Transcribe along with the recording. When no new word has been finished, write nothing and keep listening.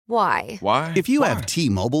Why? Why? If you have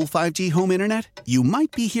T-Mobile 5G home internet, you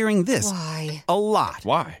might be hearing this Why? a lot.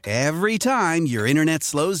 Why? Every time your internet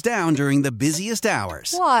slows down during the busiest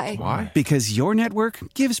hours. Why? Why? Because your network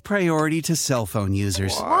gives priority to cell phone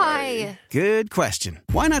users. Why? Good question.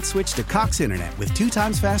 Why not switch to Cox Internet with 2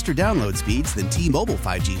 times faster download speeds than T-Mobile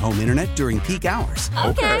 5G home internet during peak hours?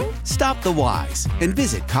 Okay. Stop the whys and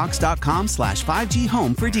visit cox.com/5G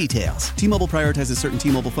home for details. T-Mobile prioritizes certain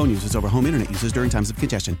T-Mobile phone users over home internet users during times of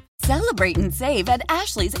congestion. Celebrate and save at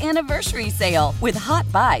Ashley's Anniversary Sale. With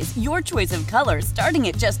Hot Buys, your choice of colors starting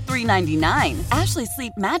at just $3.99. Ashley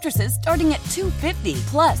Sleep mattresses starting at $2.50.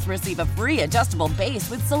 Plus, receive a free adjustable base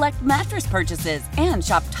with select mattress purchases. And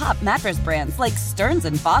shop top mattress brands like Stearns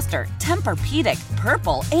 & Foster, Tempur-Pedic,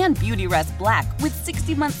 Purple, and Beautyrest Black with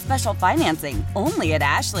 60-month special financing. Only at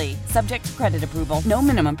Ashley. Subject to credit approval. No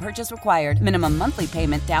minimum purchase required. Minimum monthly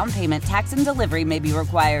payment, down payment, tax, and delivery may be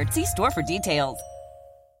required. See store for details.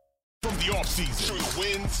 From the offseason to the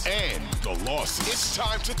wins and the losses, it's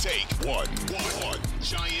time to take one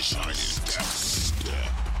giant step.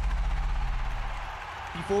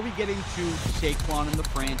 Before we get into Saquon and the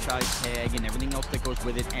franchise tag and everything else that goes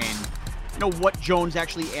with it, and what Jones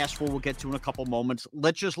actually asked for, we'll get to in a couple moments.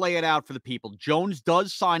 Let's just lay it out for the people. Jones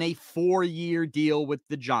does sign a 4-year deal with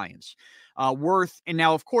the Giants. Worth, and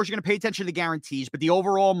now, of course, you're going to pay attention to the guarantees, but the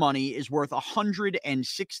overall money is worth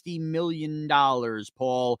 $160 million,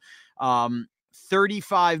 Paul.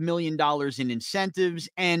 $35 million in incentives,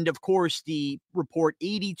 and, of course, the report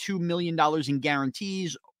 $82 million in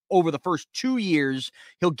guarantees over the first 2 years.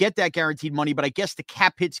 He'll get that guaranteed money, but I guess the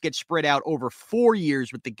cap hits get spread out over 4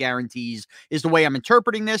 years with the guarantees is the way I'm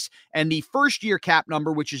interpreting this. And the first year cap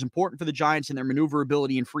number, which is important for the Giants and their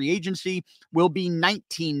maneuverability in free agency, will be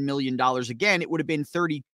 $19 million. Again, it would have been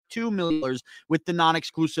 $32 million with the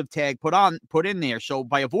non-exclusive tag put in there. So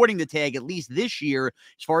by avoiding the tag, at least this year,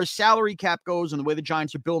 as far as salary cap goes and the way the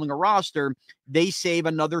Giants are building a roster, they save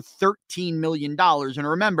another $13 million. And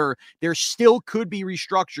remember, there still could be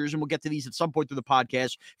restructures, and we'll get to these at some point through the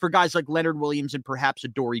podcast, for guys like Leonard Williams and perhaps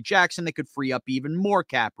Adoree Jackson that could free up even more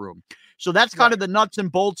cap room. So that's kind of the nuts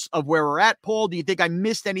and bolts of where we're at, Paul. Do you think I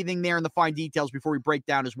missed anything there in the fine details before we break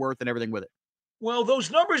down his worth and everything with it? Well, those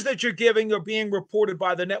numbers that you're giving are being reported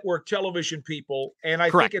by the network television people. And I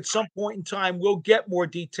Correct. think at some point in time, we'll get more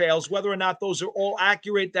details. Whether or not those are all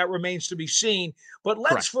accurate, that remains to be seen. But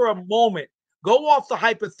let's, Correct, for a moment, go off the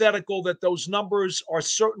hypothetical that those numbers are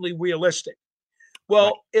certainly realistic. Well,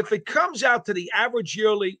 Right. if it comes out to the average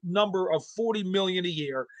yearly number of $40 million a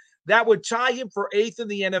year, that would tie him for 8th in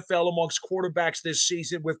the NFL amongst quarterbacks this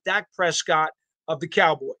season with Dak Prescott of the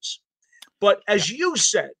Cowboys. But as you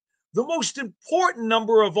said, the most important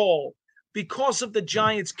number of all, because of the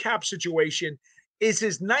Giants' cap situation, is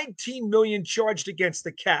his $19 million charged against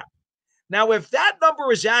the cap. Now, if that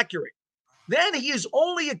number is accurate, then he is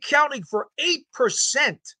only accounting for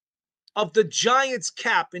 8% of the Giants'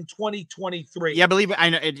 cap in 2023. Yeah, I believe I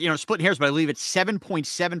know, splitting hairs, but I believe it's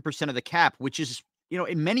 7.7% of the cap, which is,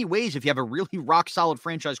 in many ways, if you have a really rock solid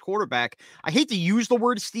franchise quarterback, I hate to use the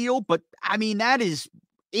word steal, but I mean, that is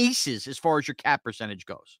aces as far as your cap percentage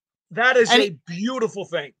goes. That is a beautiful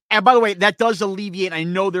thing. And by the way, that does alleviate. I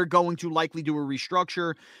know they're going to likely do a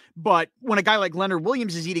restructure, but when a guy like Leonard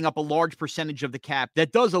Williams is eating up a large percentage of the cap,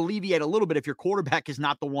 that does alleviate a little bit if your quarterback is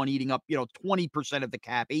not the one eating up, 20% of the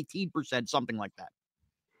cap, 18%, something like that.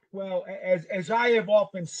 Well, as I have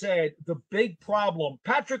often said, the big problem,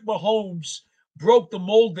 Patrick Mahomes broke the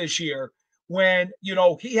mold this year when,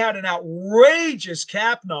 he had an outrageous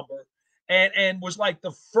cap number and was like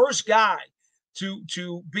the first guy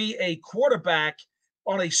to be a quarterback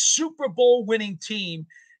on a Super Bowl winning team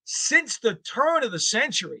since the turn of the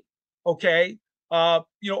century. Okay.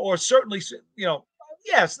 Or certainly,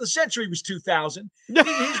 yes, the century was 2000. He's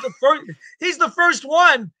the first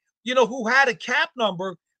one, who had a cap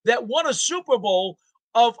number that won a Super Bowl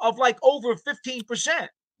of like over 15%.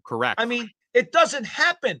 Correct. I mean, it doesn't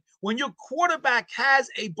happen. When your quarterback has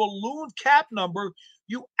a balloon cap number,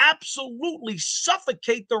 you absolutely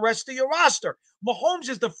suffocate the rest of your roster. Mahomes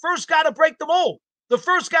is the first guy to break the mold, the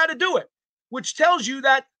first guy to do it, which tells you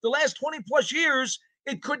that the last 20 plus years,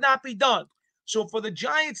 it could not be done. So for the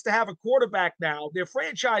Giants to have a quarterback now, their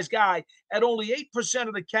franchise guy at only 8%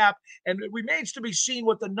 of the cap, and it remains to be seen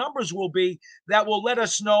what the numbers will be, that will let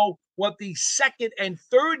us know what the second and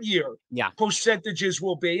third year percentages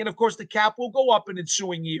will be. And of course, the cap will go up in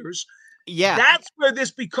ensuing years. Yeah. That's where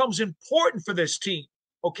this becomes important for this team.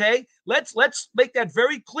 Okay, let's make that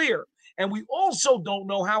very clear. And we also don't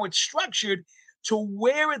know how it's structured to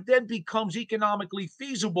where it then becomes economically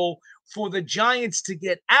feasible for the Giants to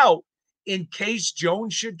get out in case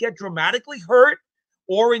Jones should get dramatically hurt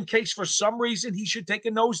or in case for some reason he should take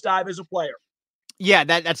a nosedive as a player. Yeah,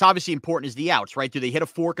 that's obviously important is the outs, right? Do they hit a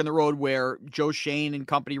fork in the road where Joe Schoen and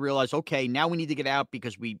company realize, okay, now we need to get out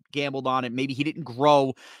because we gambled on it. Maybe he didn't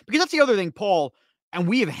grow. Because that's the other thing, Paul, and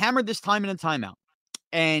we have hammered this time in and time out.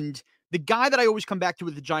 And the guy that I always come back to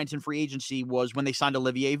with the Giants in free agency was when they signed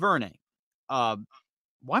Olivier Vernon. Why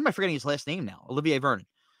am I forgetting his last name now? Olivier Vernon.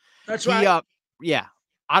 That's right. Yeah.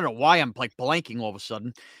 I don't know why I'm like blanking all of a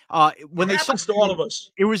sudden. When it happens to all of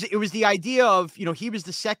us. It was the idea of, he was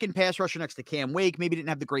the second pass rusher next to Cam Wake, maybe didn't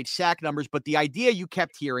have the great sack numbers, but the idea you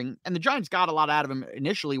kept hearing, and the Giants got a lot out of him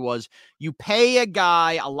initially, was you pay a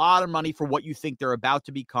guy a lot of money for what you think they're about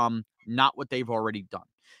to become, not what they've already done.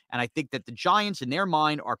 And I think that the Giants, in their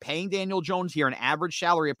mind, are paying Daniel Jones here an average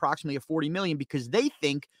salary approximately of $40 million because they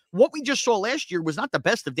think what we just saw last year was not the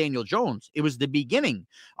best of Daniel Jones. It was the beginning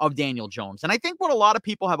of Daniel Jones. And I think what a lot of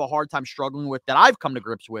people have a hard time struggling with that I've come to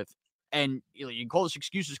grips with, and you can call this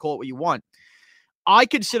excuses, call it what you want. I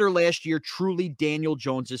consider last year truly Daniel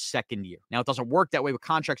Jones' second year. Now, it doesn't work that way with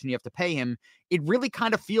contracts and you have to pay him. It really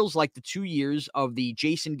kind of feels like the 2 years of the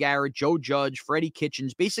Jason Garrett, Joe Judge, Freddie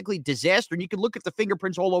Kitchens, basically disaster. And you can look at the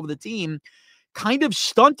fingerprints all over the team, kind of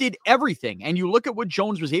stunted everything. And you look at what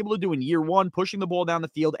Jones was able to do in year one, pushing the ball down the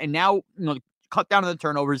field, and now, cut down on the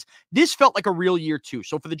turnovers. This felt like a real year too.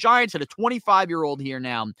 So for the Giants at a 25-year-old here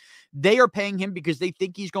now, they are paying him because they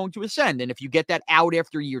think he's going to ascend. And if you get that out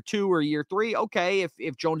after year 2 or year 3, okay,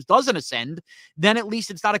 if Jones doesn't ascend, then at least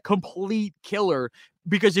it's not a complete killer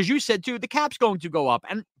because as you said too, the cap's going to go up.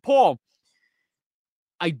 And Paul,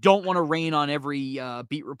 I don't want to rain on every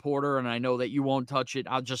beat reporter, and I know that you won't touch it.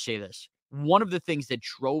 I'll just say this. One of the things that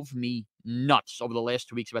drove me nuts over the last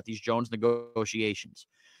 2 weeks about these Jones negotiations,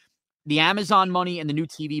 the Amazon money and the new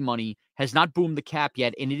TV money has not boomed the cap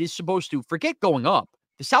yet, and it is supposed to, forget going up,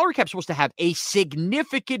 the salary cap is supposed to have a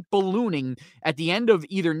significant ballooning at the end of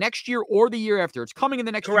either next year or the year after. It's coming in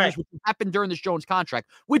the next few years, which will happen during this Jones contract,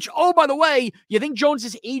 which, oh, by the way, you think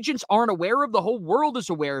Jones's agents aren't aware of? The whole world is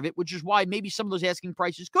aware of it, which is why maybe some of those asking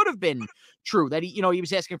prices could have been true, that he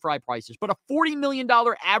was asking for high prices. But a $40 million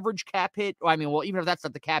average cap hit, even if that's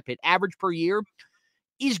not the cap hit, average per year,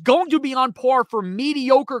 is going to be on par for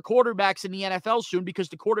mediocre quarterbacks in the NFL soon because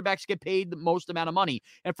the quarterbacks get paid the most amount of money.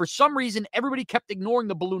 And for some reason, everybody kept ignoring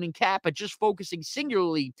the ballooning cap and just focusing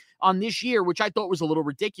singularly on this year, which I thought was a little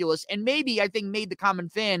ridiculous. And maybe, I think, made the common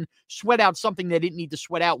fan sweat out something they didn't need to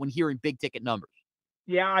sweat out when hearing big ticket numbers.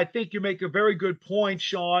 Yeah, I think you make a very good point,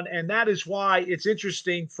 Sean. And that is why it's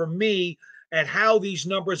interesting for me at how these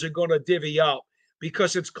numbers are going to divvy up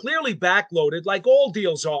because it's clearly backloaded like all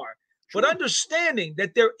deals are. But understanding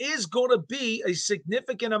that there is going to be a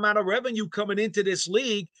significant amount of revenue coming into this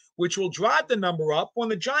league, which will drive the number up when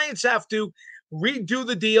the Giants have to redo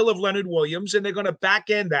the deal of Leonard Williams, and they're going to back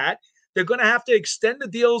end that. They're going to have to extend the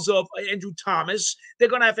deals of Andrew Thomas. They're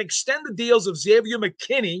going to have to extend the deals of Xavier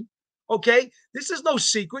McKinney. Okay? This is no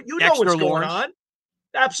secret. You know what's going on.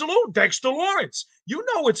 Absolutely. Dexter Lawrence. You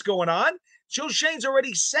know what's going on. Joe Schoen's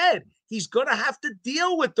already said he's going to have to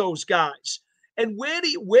deal with those guys. And where do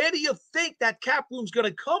you think that cap room's going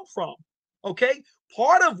to come from? Okay,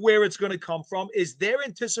 part of where it's going to come from is their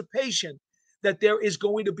anticipation that there is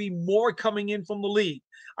going to be more coming in from the league.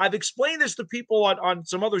 I've explained this to people on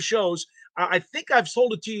some other shows. I think I've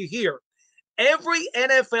told it to you here. Every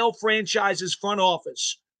NFL franchise's front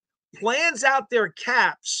office plans out their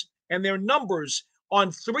caps and their numbers on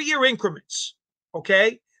 3-year increments.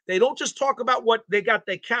 Okay, they don't just talk about what they got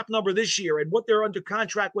their cap number this year and what they're under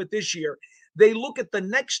contract with this year. They look at the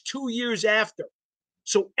next 2 years after.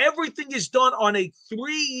 So everything is done on a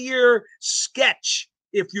 3-year sketch,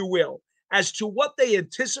 if you will, as to what they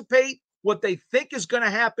anticipate, what they think is going to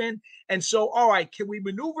happen. And so, all right, can we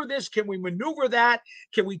maneuver this? Can we maneuver that?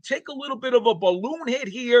 Can we take a little bit of a balloon hit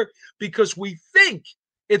here because we think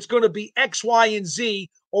it's going to be X, Y, and Z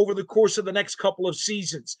over the course of the next couple of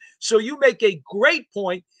seasons? So you make a great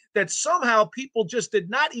point that somehow people just did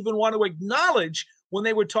not even want to acknowledge when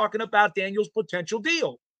they were talking about Daniel's potential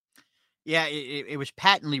deal. Yeah, it was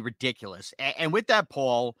patently ridiculous. And with that,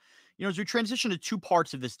 Paul, as we transition to 2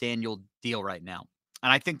 parts of this Daniel deal right now, and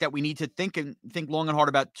I think that we need to think long and hard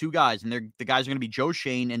about 2 guys, and the guys are going to be Joe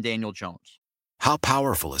Schoen and Daniel Jones. How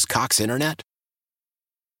powerful is Cox Internet?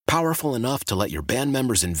 Powerful enough to let your band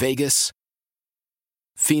members in Vegas,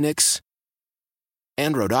 Phoenix,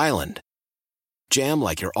 and Rhode Island jam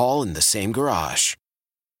like you're all in the same garage.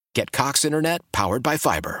 Get Cox Internet powered by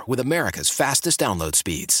fiber with America's fastest download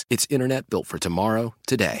speeds. It's internet built for tomorrow,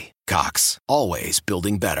 today. Cox, always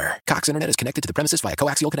building better. Cox Internet is connected to the premises via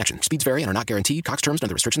coaxial connection. Speeds vary and are not guaranteed. Cox terms and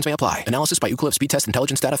other restrictions may apply. Analysis by Ookla Speed Test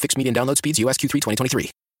Intelligence Data. Fixed median download speeds. US Q3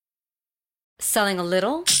 2023. Selling a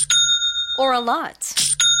little or a lot?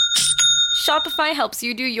 Shopify helps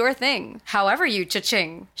you do your thing, however you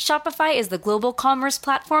cha-ching. Shopify is the global commerce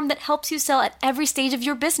platform that helps you sell at every stage of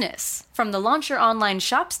your business. From the launch your online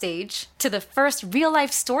shop stage, to the first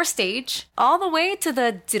real-life store stage, all the way to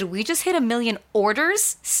the did we just hit 1 million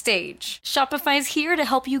orders stage. Shopify's here to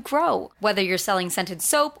help you grow. Whether you're selling scented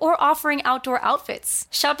soap or offering outdoor outfits,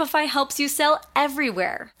 Shopify helps you sell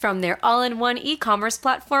everywhere. From their all-in-one e-commerce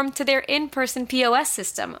platform to their in-person POS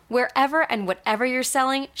system, wherever and whatever you're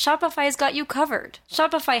selling, Shopify's got you covered.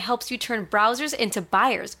 Shopify helps you turn browsers into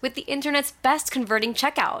buyers with the internet's best converting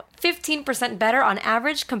checkout. 15% better on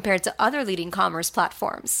average compared to other leading commerce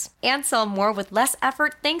platforms. And sell more with less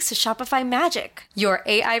effort thanks to Shopify Magic, your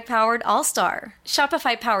AI-powered all-star.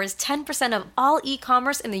 Shopify powers 10% of all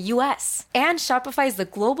e-commerce in the US. And Shopify is the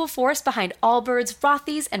global force behind Allbirds,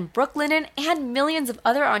 Rothy's, and Brooklinen, and millions of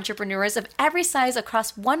other entrepreneurs of every size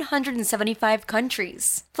across 175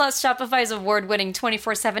 countries. Plus, Shopify's award-winning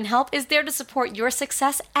 24/7 help is there to support your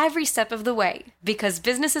success every step of the way. Because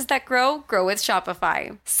businesses that grow, grow with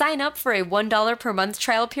Shopify. Sign up for a $1 per month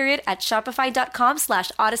trial period at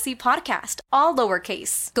shopify.com/Odyssey Podcast, all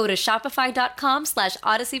lowercase. Go to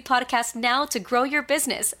shopify.com/Odyssey Podcast now to grow your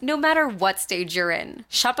business, no matter what stage you're in.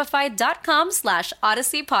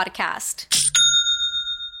 Shopify.com/Odyssey Podcast.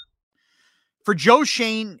 For Joe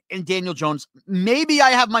Schoen and Daniel Jones, maybe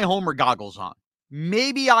I have my Homer goggles on.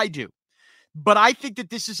 Maybe I do. But I think that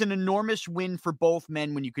this is an enormous win for both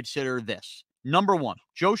men when you consider this. Number one,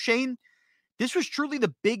 Joe Schoen, this was truly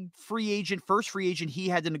the big first free agent he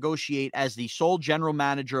had to negotiate as the sole general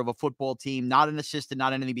manager of a football team, not an assistant,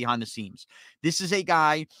 not anything behind the scenes. This is a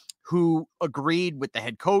guy who agreed with the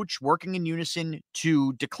head coach, working in unison,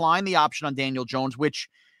 to decline the option on Daniel Jones, which,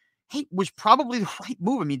 hey, was probably the right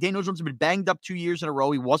move. I mean, Daniel Jones had been banged up 2 years in a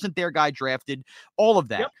row. He wasn't their guy drafted, all of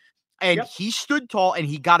that. Yep. And he stood tall and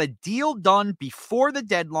he got a deal done before the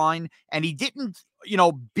deadline, and he didn't,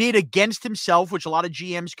 bid against himself, which a lot of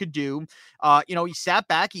GMs could do. He sat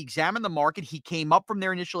back, he examined the market, he came up from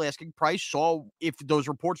their initial asking price, saw if those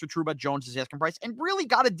reports were true about Jones's asking price, and really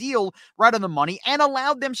got a deal right on the money and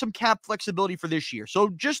allowed them some cap flexibility for this year. So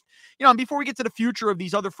just, before we get to the future of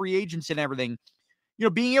these other free agents and everything,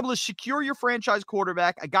 being able to secure your franchise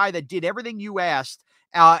quarterback, a guy that did everything you asked,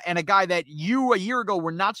 and a guy that you a year ago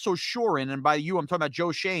were not so sure in, and by you, I'm talking about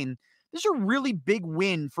Joe Schoen. This is a really big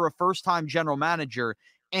win for a first-time general manager,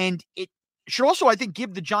 and it should also, I think,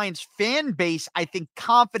 give the Giants fan base,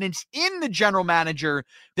 confidence in the general manager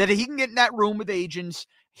that he can get in that room with agents.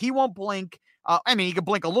 He won't blink. He can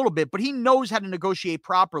blink a little bit, but he knows how to negotiate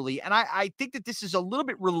properly, and I think that this is a little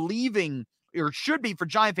bit relieving, or should be, for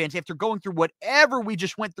Giant fans after going through whatever we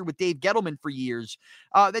just went through with Dave Gettleman for years,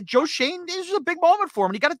 that Joe Schoen, this is a big moment for him,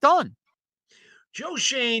 and he got it done. Joe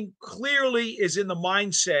Schoen clearly is in the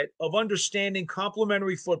mindset of understanding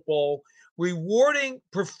complementary football, rewarding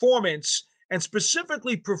performance, and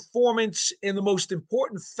specifically performance in the most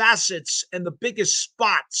important facets and the biggest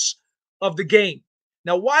spots of the game.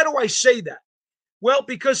 Now, why do I say that? Well,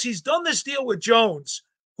 because he's done this deal with Jones,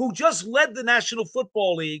 who just led the National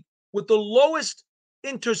Football League with the lowest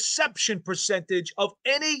interception percentage of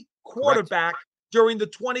any quarterback during the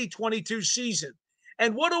 2022 season.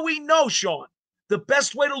 And what do we know, Sean? The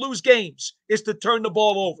best way to lose games is to turn the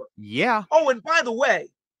ball over. Yeah. Oh, and by the way,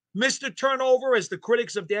 Mr. Turnover, as the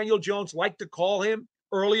critics of Daniel Jones like to call him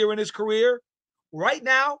earlier in his career, right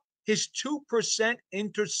now, his 2%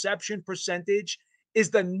 interception percentage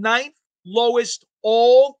is the 9th lowest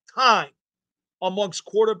all time amongst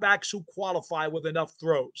quarterbacks who qualify with enough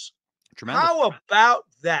throws. Tremendous. How about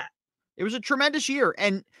that? It was a tremendous year.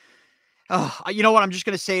 And you know what? I'm just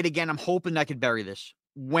going to say it again. I'm hoping I could bury this.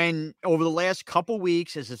 When over the last couple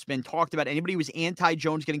weeks, as it's been talked about, anybody who was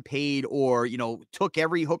anti-Jones getting paid or, took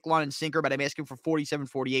every hook, line, and sinker about him asking for 47,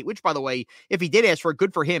 48, which, by the way, if he did ask for it,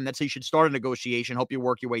 good for him. That's how you should start a negotiation. Help you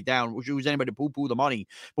work your way down. Who's anybody to poo-poo the money?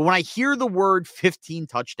 But when I hear the word 15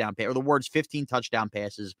 touchdown pass, or the words 15 touchdown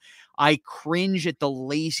passes, I cringe at the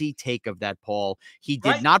lazy take of that, Paul. He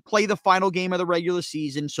did not play the final game of the regular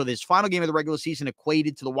season, so this final game of the regular season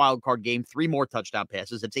equated to the wild card game, 3 more touchdown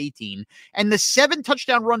passes. That's 18. And the 7 touchdown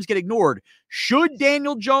runs get ignored. Should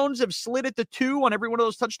Daniel Jones have slid at the 2 on every one of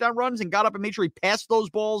those touchdown runs and got up and made sure he passed those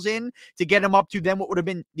balls in to get him up to then what would have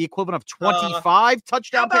been the equivalent of 25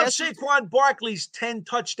 touchdown passes? How about Saquon Barkley's 10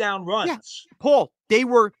 touchdown runs? Yeah. Paul, they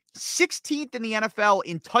were 16th in the NFL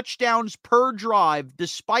in touchdowns per drive,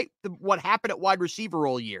 despite what happened at wide receiver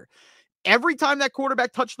all year. Every time that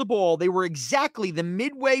quarterback touched the ball, they were exactly the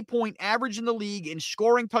midway point average in the league in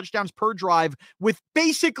scoring touchdowns per drive, with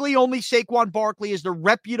basically only Saquon Barkley as the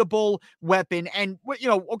reputable weapon. And,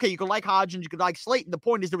 okay, you could like Hodgins, you could like Slayton. The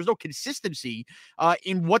point is there was no consistency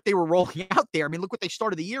in what they were rolling out there. I mean, look what they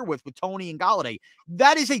started the year with Tony and Golladay.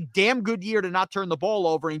 That is a damn good year to not turn the ball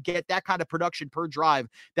over and get that kind of production per drive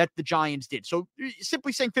that the Giants did. So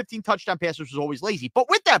simply saying 15 touchdown passes was always lazy. But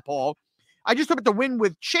with that, Paul, I just look at the win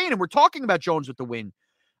with Shane, and we're talking about Jones with the win.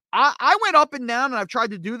 I went up and down, and I've tried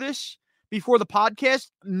to do this before the podcast.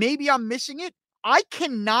 Maybe I'm missing it. I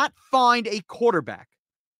cannot find a quarterback,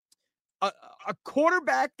 a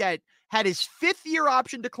quarterback that had his fifth-year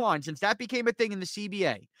option decline since that became a thing in the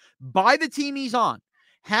CBA, by the team he's on,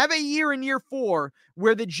 have a year in year 4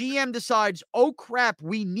 where the GM decides, oh, crap,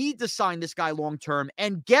 we need to sign this guy long-term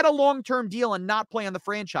and get a long-term deal and not play on the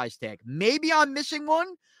franchise tag. Maybe I'm missing one.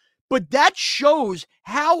 But that shows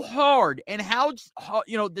how hard and how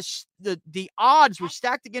the odds were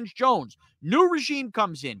stacked against Jones. New regime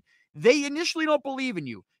comes in. They initially don't believe in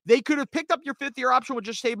you. They could have picked up your fifth-year option with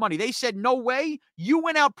just save money. They said, no way. You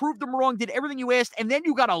went out, proved them wrong, did everything you asked, and then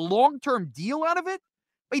you got a long-term deal out of it?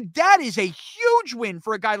 I mean, that is a huge win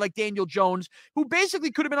for a guy like Daniel Jones, who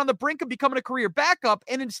basically could have been on the brink of becoming a career backup,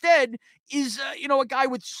 and instead is, a guy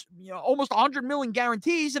with almost $100 million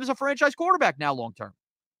guarantees and is a franchise quarterback now long-term.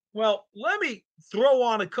 Well, let me throw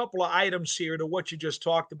on a couple of items here to what you just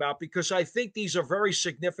talked about, because I think these are very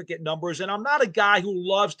significant numbers. And I'm not a guy who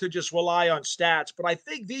loves to just rely on stats, but I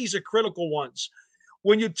think these are critical ones.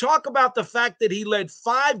 When you talk about the fact that he led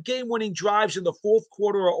 5 game-winning drives in the fourth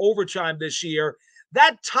quarter or overtime this year,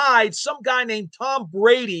 that tied some guy named Tom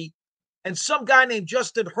Brady and some guy named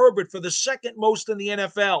Justin Herbert for the second most in the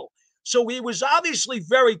NFL. So he was obviously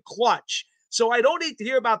very clutch. So I don't need to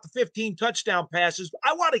hear about the 15 touchdown passes.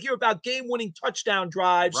 I want to hear about game-winning touchdown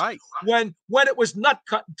drives when it was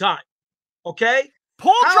nut-cutting time, okay?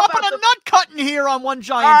 Paul dropping a nut-cutting here on one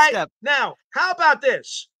giant step. Now, how about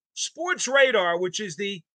this? Sports Radar, which is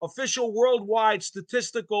the official worldwide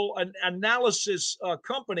statistical analysis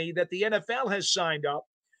company that the NFL has signed up,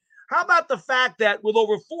 how about the fact that with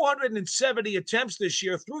over 470 attempts this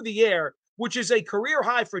year through the air, which is a career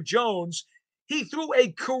high for Jones, he threw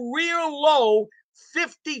a career-low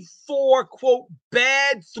 54, quote,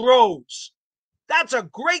 bad throws. That's a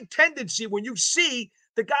great tendency when you see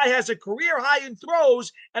the guy has a career high in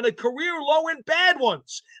throws and a career low in bad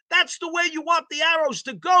ones. That's the way you want the arrows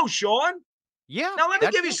to go, Sean. Yeah. Now, let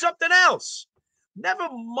me give you something else. Never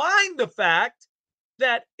mind the fact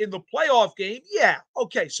that in the playoff game,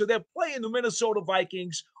 so they're playing the Minnesota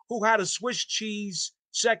Vikings, who had a Swiss cheese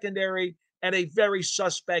secondary and a very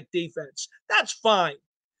suspect defense. That's fine.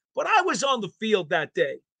 But I was on the field that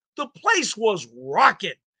day. The place was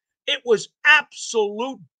rocking. It was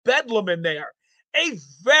absolute bedlam in there. A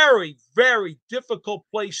very, very difficult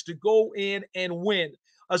place to go in and win,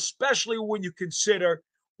 especially when you consider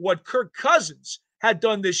what Kirk Cousins had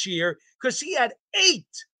done this year, because he had 8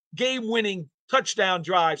 game-winning touchdown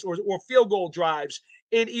drives or field goal drives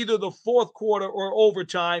in either the fourth quarter or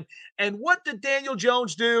overtime. And what did Daniel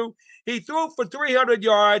Jones do? He threw for 300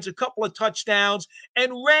 yards, a couple of touchdowns,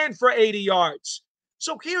 and ran for 80 yards.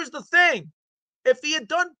 So here's the thing. If he had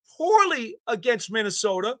done poorly against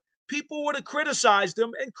Minnesota, people would have criticized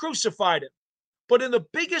him and crucified him. But in the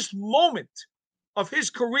biggest moment of his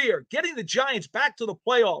career, getting the Giants back to the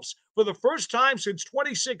playoffs for the first time since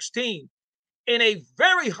 2016, in a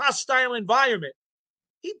very hostile environment,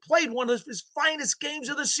 he played one of his finest games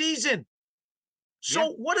of the season.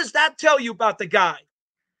 So what does that tell you about the guy?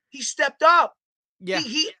 He stepped up. Yeah.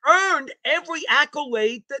 He earned every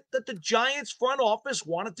accolade that the Giants front office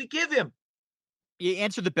wanted to give him. You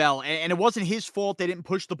answered the bell, and it wasn't his fault they didn't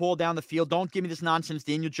push the ball down the field. Don't give me this nonsense.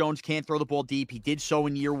 Daniel Jones can't throw the ball deep. He did so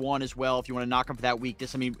in year 1 as well, if you want to knock him for that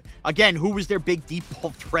weakness. I mean, again, who was their big deep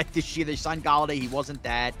ball threat this year? They signed Golladay. He wasn't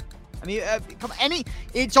that. I mean,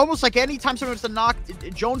 it's almost like any time someone wants to knock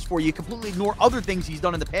Jones for you, completely ignore other things he's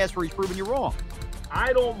done in the past where he's proven you wrong.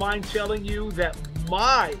 I don't mind telling you that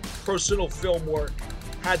my personal film work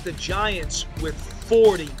had the Giants with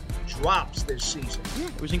 40 drops this season. Yeah,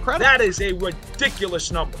 it was incredible. That is a ridiculous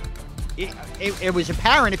number. It was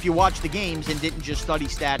apparent if you watched the games and didn't just study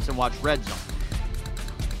stats and watch Red Zone.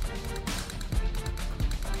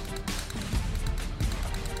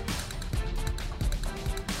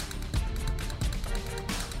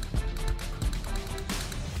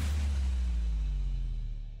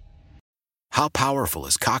 How powerful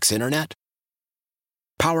is Cox Internet?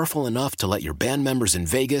 Powerful enough to let your band members in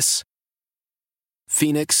Vegas,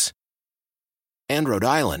 Phoenix, and Rhode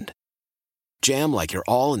Island jam like you're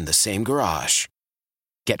all in the same garage.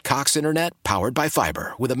 Get Cox Internet powered by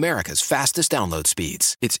fiber with America's fastest download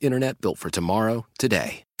speeds. It's internet built for tomorrow,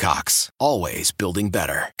 today. Cox, always building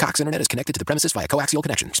better. Cox Internet is connected to the premises via coaxial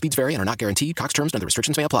connection. Speeds vary and are not guaranteed. Cox terms and other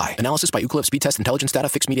restrictions may apply. Analysis by Ookla Speed Test Intelligence Data.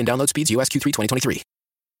 Fixed median download speeds. US Q3 2023.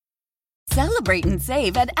 Celebrate and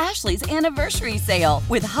save at Ashley's Anniversary Sale.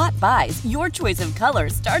 With Hot Buys, your choice of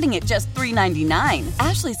colors starting at just $3.99.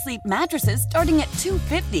 Ashley Sleep mattresses starting at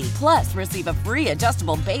 $2.50. Plus, receive a free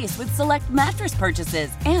adjustable base with select mattress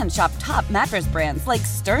purchases. And shop top mattress brands like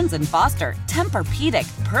Stearns & Foster,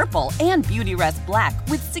 Tempur-Pedic, Purple, and Beautyrest Black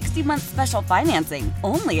with 60-month special financing.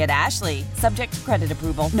 Only at Ashley. Subject to credit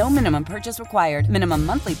approval. No minimum purchase required. Minimum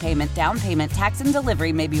monthly payment, down payment, tax, and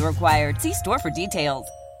delivery may be required. See store for details.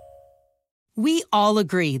 We all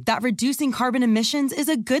agree that reducing carbon emissions is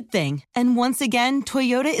a good thing. And once again,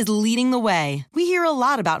 Toyota is leading the way. We hear a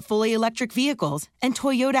lot about fully electric vehicles, and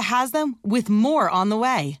Toyota has them with more on the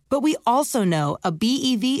way. But we also know a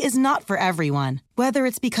BEV is not for everyone, whether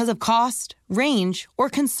it's because of cost, range, or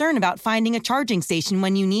concern about finding a charging station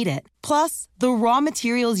when you need it. Plus, the raw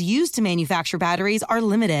materials used to manufacture batteries are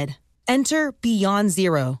limited. Enter Beyond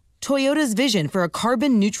Zero, Toyota's vision for a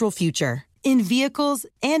carbon-neutral future. In vehicles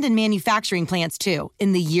and in manufacturing plants, too,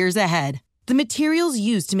 in the years ahead. The materials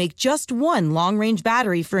used to make just one long-range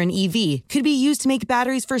battery for an EV could be used to make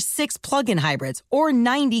batteries for 6 plug-in hybrids or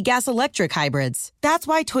 90 gas-electric hybrids. That's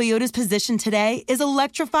why Toyota's position today is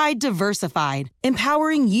electrified, diversified,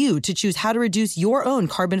 empowering you to choose how to reduce your own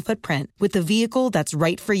carbon footprint with the vehicle that's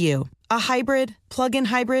right for you. A hybrid, plug-in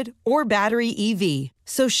hybrid, or battery EV.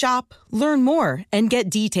 So shop, learn more, and get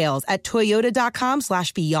details at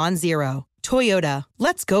toyota.com/beyondzero. Toyota,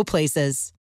 let's go places.